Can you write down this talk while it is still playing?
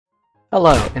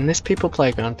Hello, in this People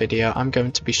Playground video I'm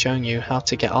going to be showing you how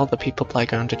to get all the People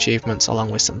Playground achievements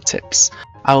along with some tips.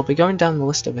 I will be going down the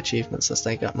list of achievements as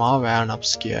they get more rare and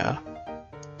obscure.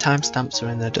 Timestamps are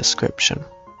in the description.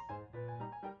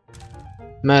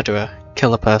 Murderer,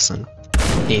 kill a person.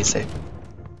 Easy.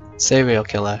 Serial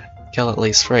killer, kill at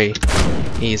least 3.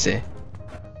 Easy.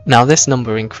 Now this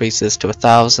number increases to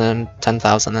 1,000,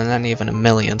 10,000 and then even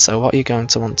 1,000,000, so what you're going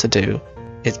to want to do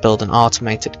is build an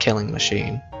automated killing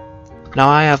machine. Now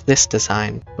I have this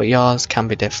design, but yours can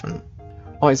be different.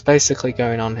 What is basically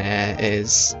going on here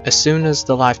is, as soon as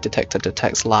the life detector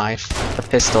detects life, the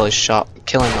pistol is shot,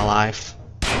 killing the life,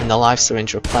 and the life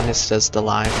syringe replenishes the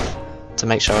life to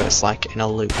make sure it's like in a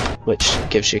loop, which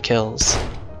gives you kills.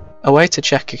 A way to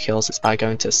check your kills is by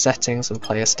going to settings and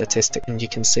player statistics, and you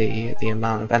can see the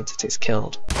amount of entities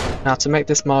killed. Now to make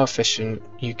this more efficient,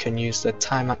 you can use the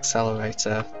time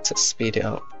accelerator to speed it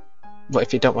up. But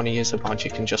if you don't want to use a mod,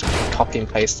 you can just copy and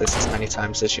paste this as many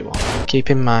times as you want. Keep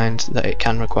in mind that it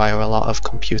can require a lot of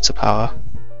computer power.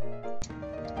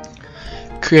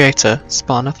 Creator,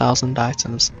 spawn 1,000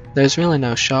 items. There's really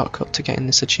no shortcut to getting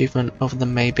this achievement other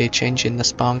than maybe changing the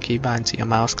spawn keybind to your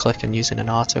mouse click and using an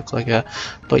auto clicker,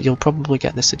 but you'll probably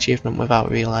get this achievement without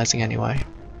realising anyway.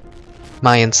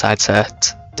 My insights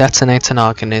hurt. Detonate an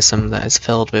organism that is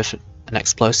filled with an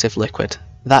explosive liquid.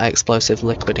 That explosive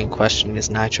liquid in question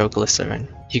is nitroglycerin.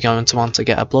 You're going to want to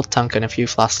get a blood tank and a few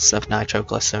flasks of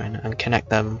nitroglycerin and connect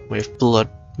them with blood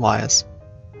wires.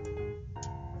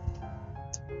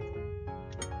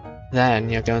 Then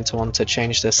you're going to want to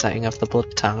change the setting of the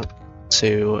blood tank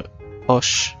to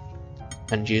push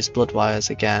and use blood wires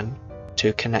again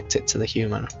to connect it to the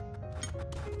human.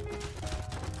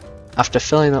 After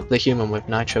filling up the human with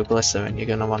nitroglycerin, you're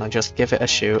going to want to just give it a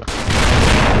shoot,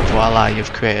 and voila,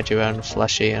 you've created your own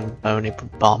fleshy and bony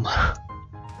bomb.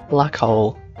 Black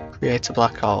hole. Create a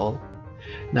black hole.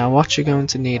 Now what you're going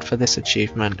to need for this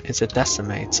achievement is a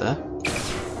decimator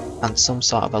and some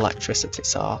sort of electricity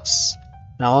source.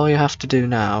 Now all you have to do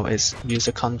now is use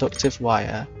a conductive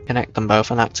wire, connect them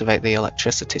both and activate the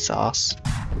electricity source,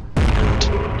 and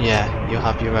yeah, you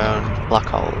have your own black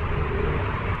hole.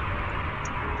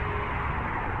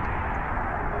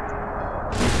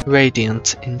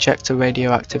 Radiant. Inject a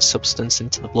radioactive substance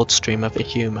into the bloodstream of a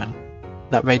human.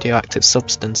 That radioactive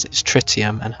substance is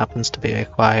tritium and happens to be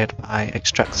acquired by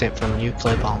extracting it from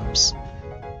nuclear bombs.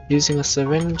 Using a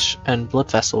syringe and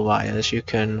blood vessel wires you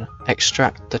can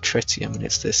extract the tritium, and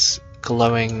it's this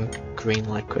glowing green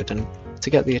liquid, and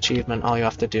to get the achievement all you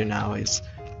have to do now is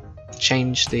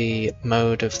change the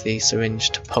mode of the syringe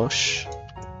to push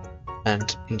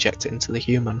and inject it into the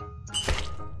human.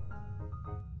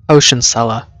 Ocean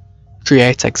cellar.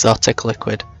 Create exotic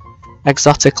liquid.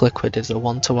 Exotic liquid is a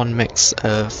 1-to-1 mix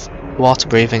of water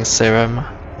breathing serum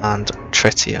and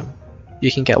tritium.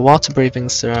 You can get water breathing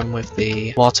serum with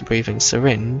the water breathing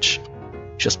syringe,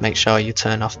 just make sure you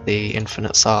turn off the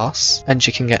infinite source, and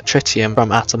you can get tritium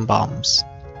from atom bombs.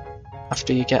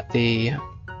 After you get the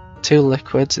 2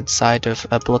 liquids inside of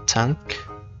a blood tank,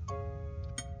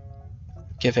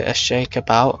 give it a shake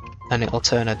about and it'll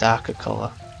turn a darker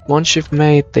colour. Once you've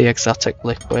made the exotic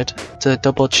liquid, to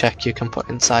double check you can put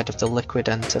inside of the liquid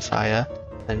identifier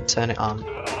and turn it on.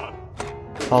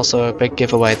 Also a big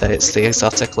giveaway that it's the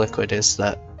exotic liquid is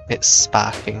that it's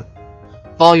sparking.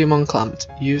 Volume Unclamped.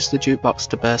 Use the jukebox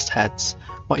to burst heads.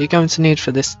 What you're going to need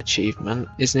for this achievement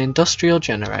is an industrial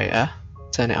generator,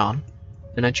 turn it on,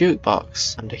 and a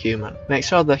jukebox and a human. Make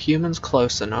sure the human's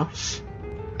close enough,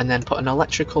 and then put an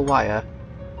electrical wire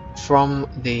from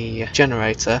the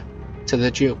generator to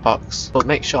the jukebox, but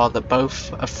make sure that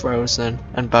both are frozen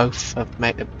and both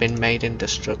have been made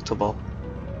indestructible.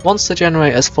 Once the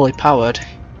generator is fully powered,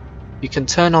 you can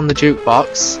turn on the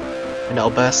jukebox and it'll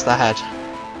burst the head.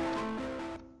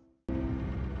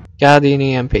 Guardian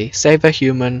EMP. Save a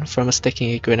human from a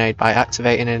sticky grenade by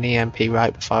activating an EMP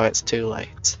right before it's too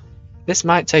late. This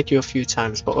might take you a few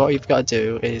times, but what you've got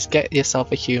to do is get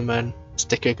yourself a human,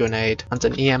 sticker grenade, and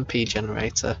an EMP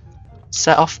generator.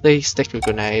 Set off the sticker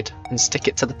grenade and stick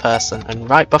it to the person, and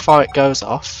right before it goes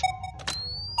off,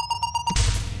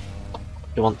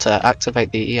 you want to activate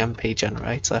the EMP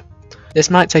generator. This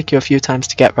might take you a few times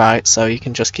to get right, so you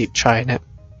can just keep trying it,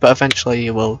 but eventually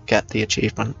you will get the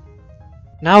achievement.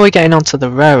 Now we're getting on to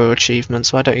the rarer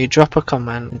achievements. Why don't you drop a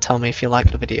comment and tell me if you like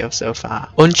the video so far.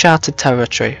 Uncharted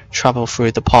territory. Travel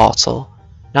through the portal.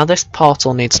 Now this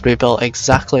portal needs to be built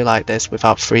exactly like this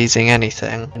without freezing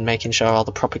anything and making sure all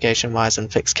the propagation wires and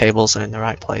fixed cables are in the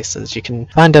right places. You can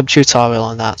find a tutorial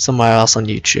on that somewhere else on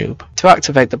YouTube. To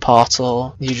activate the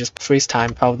portal, you just freeze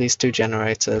time, power these 2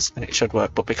 generators and it should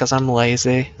work, but because I'm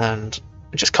lazy and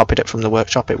just copied it from the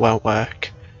workshop, it won't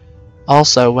work.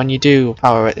 Also, when you do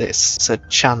power it, it's a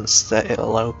chance that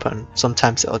it'll open.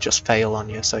 Sometimes it'll just fail on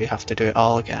you, so you have to do it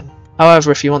all again.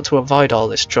 However, if you want to avoid all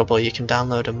this trouble, you can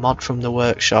download a mod from the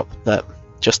workshop that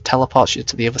just teleports you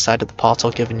to the other side of the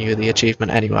portal, giving you the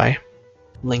achievement anyway.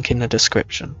 Link in the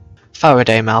description.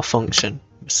 Faraday Malfunction.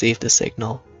 Receive the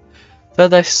signal. For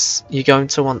this, you're going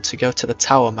to want to go to the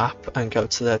tower map and go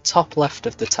to the top left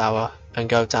of the tower and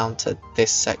go down to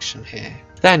this section here.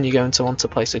 Then you're going to want to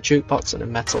place a jukebox and a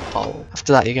metal pole.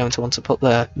 After that, you're going to want to put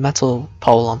the metal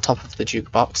pole on top of the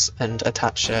jukebox and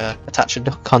attach a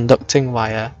conducting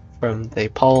wire from the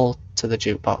pole to the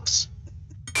jukebox.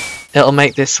 It'll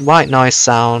make this white noise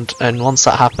sound, and once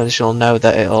that happens you'll know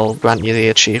that it'll grant you the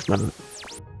achievement.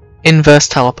 Inverse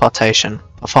teleportation.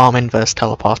 Perform inverse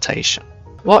teleportation.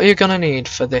 What you're gonna need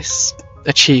for this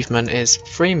achievement is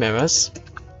 3 mirrors,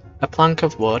 a plank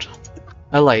of wood,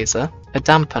 a laser, a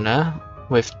dampener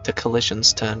with the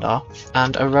collisions turned off,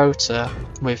 and a rotor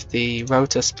with the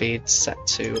rotor speed set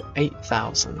to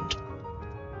 8000.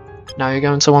 Now you're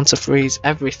going to want to freeze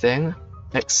everything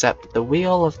except the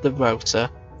wheel of the rotor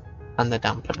and the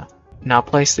dampener. Now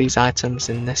place these items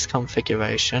in this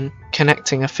configuration,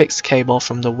 connecting a fixed cable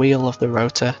from the wheel of the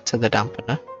rotor to the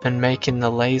dampener, and making the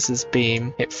laser's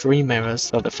beam hit 3 mirrors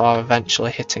before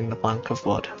eventually hitting the plank of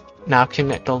wood. Now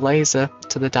connect the laser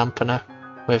to the dampener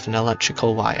with an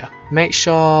electrical wire. Make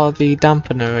sure the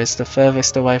dampener is the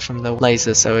furthest away from the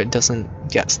laser so it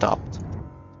doesn't get stopped.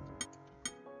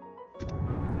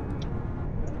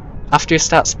 After you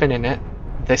start spinning it,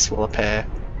 this will appear.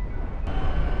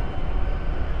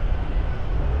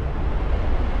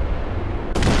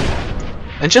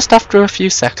 And just after a few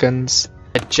seconds,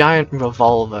 a giant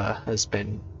revolver has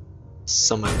been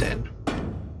summoned in.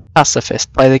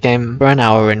 Pacifist. Play the game for an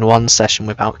hour in one session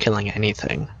without killing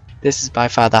anything. This is by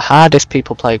far the hardest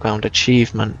People Playground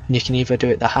achievement. You can either do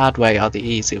it the hard way or the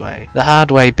easy way. The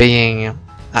hard way being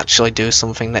actually do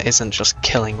something that isn't just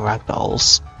killing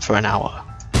ragdolls for an hour.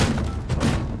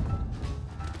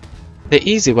 The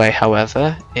easy way,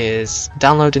 however, is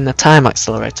downloading the time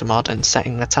accelerator mod and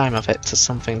setting the time of it to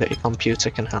something that your computer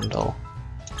can handle.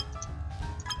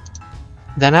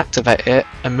 Then activate it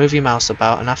and move your mouse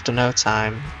about, and after no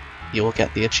time you will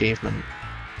get the achievement.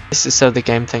 This is so the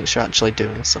game thinks you're actually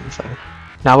doing something.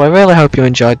 Now I really hope you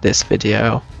enjoyed this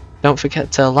video. Don't forget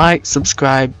to like,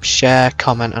 subscribe, share,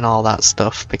 comment and all that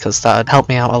stuff, because that would help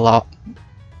me out a lot.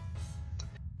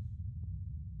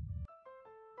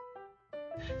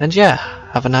 And yeah,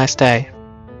 have a nice day.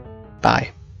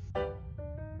 Bye.